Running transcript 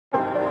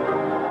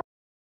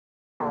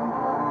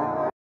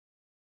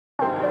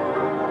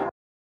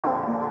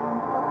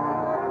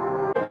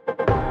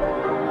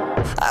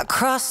I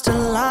crossed a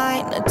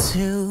line or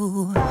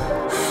two,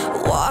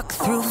 walked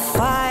through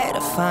fire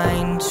to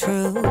find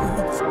truth.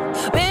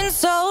 Been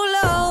so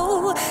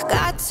low,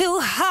 got too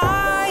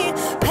high,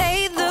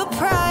 paid the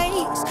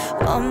price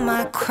for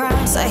my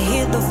crimes. I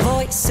hear the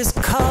voices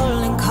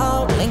calling,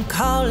 calling,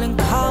 calling,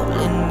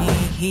 calling me.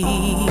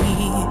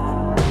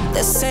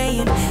 They're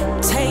saying,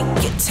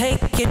 take it,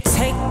 take it,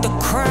 take the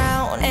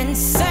crown and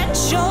set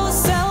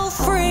yourself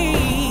free.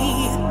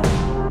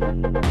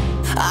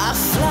 I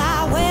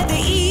fly where the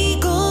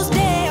eagles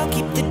dare,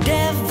 keep the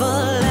devil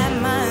at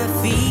my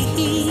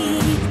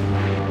feet.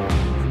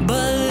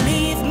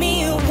 Believe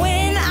me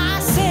when I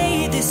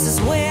say this is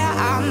where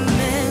I'm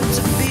meant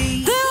to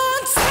be. They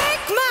won't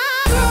take my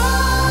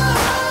throne.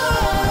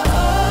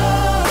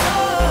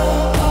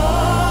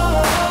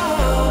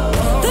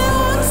 They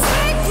won't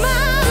take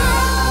my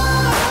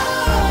throne.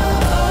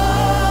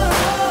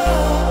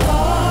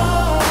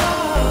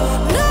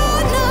 No,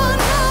 no,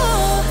 no.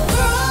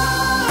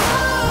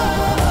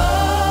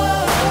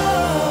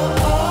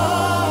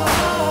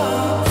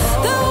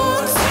 They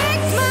won't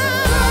take my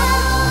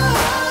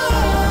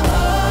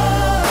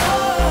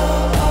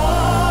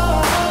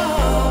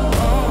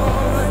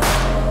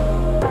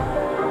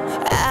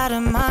out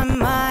of my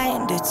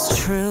mind, it's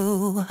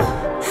true.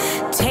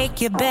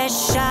 Take your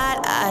best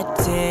shot, I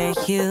dare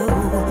you.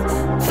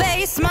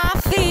 Face my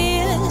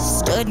fears,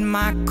 stood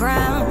my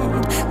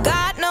ground.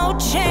 Got no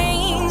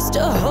chains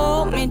to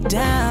hold me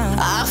down.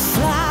 I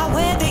fly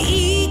where the